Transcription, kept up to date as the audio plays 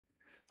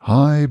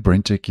Hi,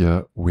 BrenTech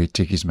here, where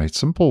tech is made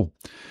simple.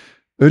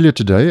 Earlier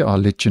today, I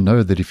let you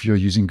know that if you're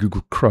using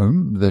Google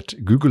Chrome,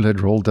 that Google had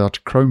rolled out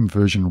Chrome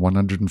version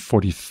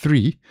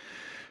 143,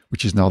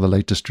 which is now the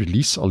latest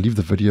release. I'll leave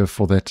the video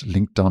for that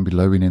link down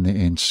below and in the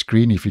end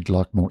screen if you'd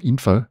like more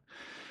info.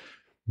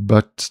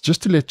 But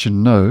just to let you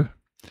know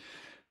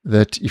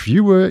that if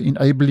you were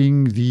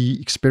enabling the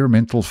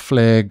experimental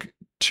flag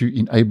to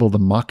enable the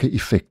Mica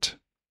effect,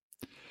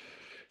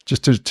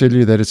 just to tell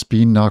you that it's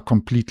been now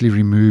completely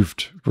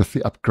removed with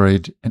the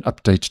upgrade and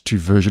update to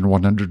version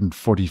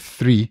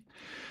 143.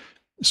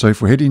 So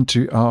if we head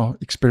into our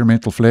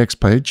experimental flags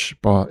page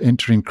by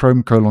entering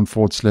Chrome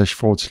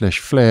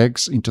 //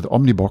 flags into the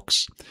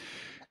Omnibox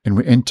and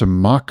we enter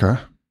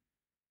Mica,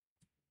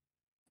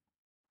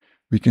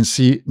 we can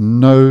see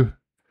no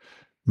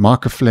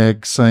Mica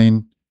flag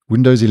saying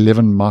Windows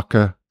 11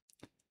 Mica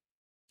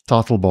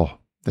title bar.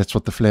 That's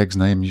what the flag's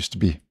name used to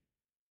be.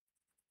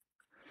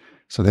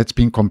 So that's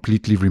been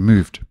completely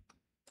removed.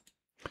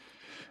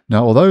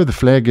 Now, although the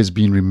flag has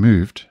been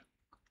removed,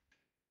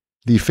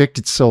 the effect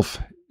itself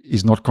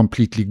is not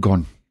completely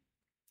gone.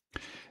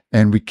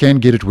 And we can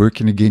get it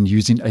working again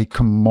using a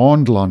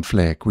command line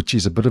flag, which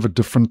is a bit of a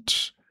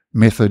different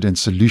method and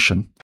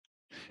solution.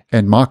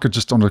 And Mica,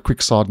 just on a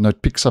quick side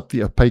note, picks up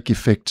the opaque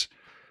effect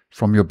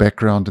from your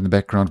background and the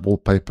background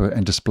wallpaper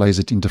and displays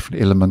it in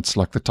different elements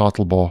like the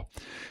title bar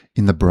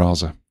in the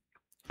browser.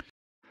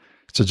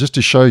 So just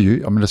to show you,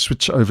 I'm going to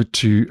switch over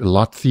to a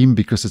light theme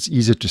because it's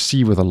easier to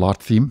see with a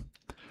light theme.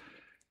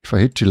 If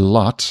I head to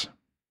light,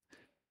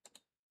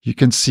 you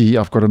can see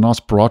I've got a nice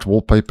bright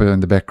wallpaper in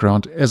the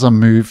background. As I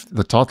move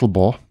the title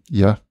bar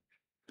here,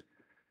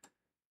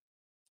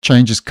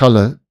 changes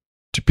color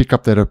to pick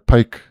up that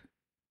opaque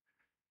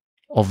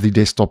of the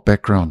desktop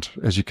background,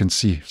 as you can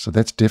see. So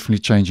that's definitely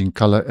changing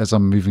color as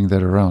I'm moving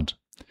that around.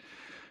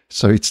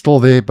 So it's still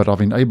there, but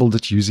I've enabled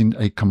it using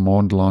a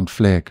command line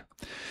flag.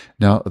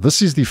 Now,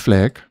 this is the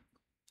flag,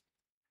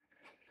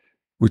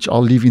 which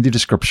I'll leave in the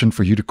description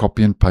for you to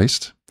copy and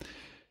paste.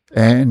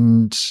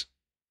 And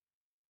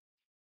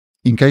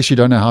in case you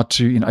don't know how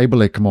to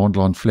enable a command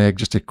line flag,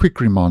 just a quick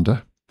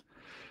reminder.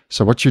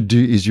 So what you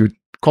do is you would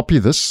copy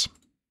this.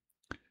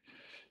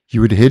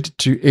 You would head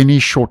to any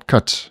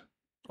shortcut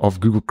of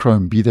Google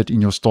Chrome, be that in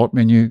your start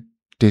menu,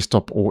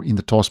 desktop, or in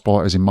the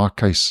taskbar, as in my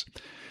case.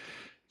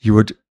 You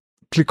would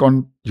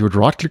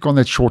right click on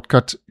that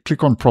shortcut,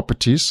 click on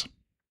properties.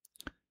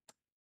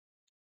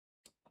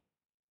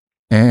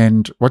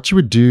 And what you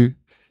would do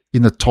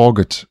in the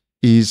target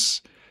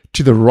is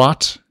to the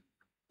right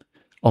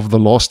of the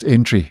last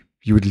entry,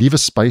 you would leave a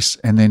space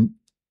and then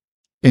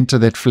enter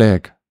that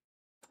flag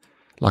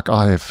like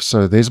I have.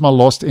 So there's my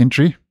last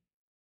entry.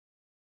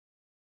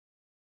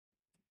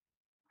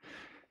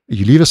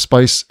 You leave a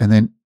space and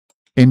then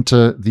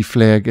enter the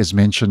flag as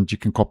mentioned. You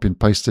can copy and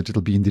paste it.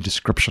 It'll be in the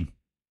description.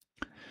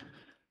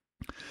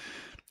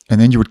 And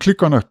then you would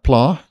click on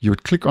apply. You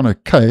would click on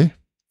OK.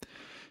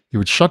 You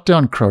would shut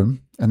down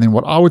Chrome. And then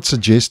what I would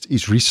suggest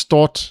is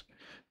restart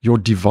your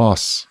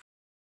device,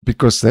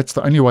 because that's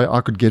the only way I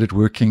could get it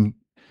working.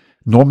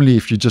 Normally,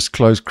 if you just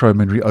close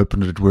Chrome and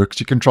reopen it, it works.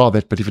 You can try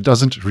that. But if it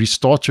doesn't,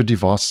 restart your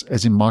device,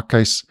 as in my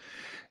case.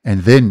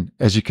 And then,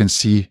 as you can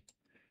see,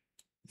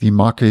 the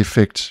Mica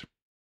effect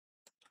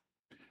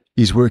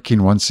is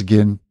working once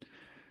again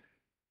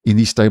in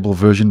the stable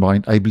version by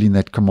enabling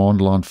that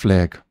command line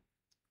flag.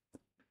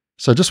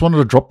 So I just wanted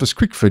to drop this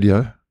quick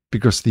video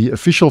because the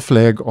official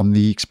flag on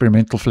the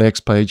experimental flags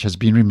page has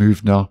been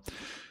removed now.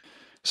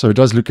 So it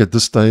does look at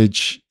this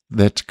stage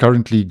that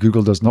currently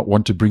Google does not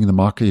want to bring the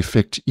Mica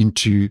effect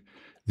into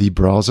the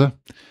browser,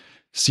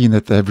 seeing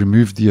that they have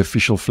removed the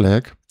official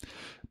flag.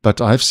 But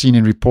I've seen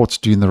in reports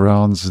doing the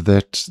rounds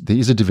that there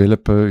is a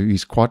developer who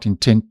is quite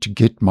intent to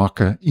get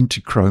Mica into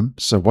Chrome.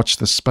 So watch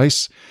this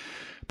space.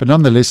 But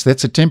nonetheless,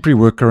 that's a temporary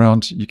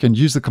workaround. You can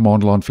use the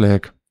command line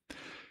flag,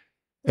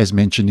 as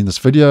mentioned in this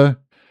video,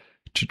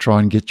 to try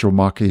and get your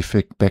Mica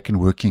effect back and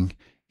working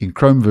in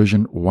Chrome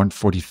version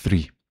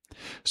 143.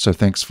 So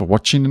thanks for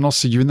watching, and I'll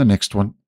see you in the next one.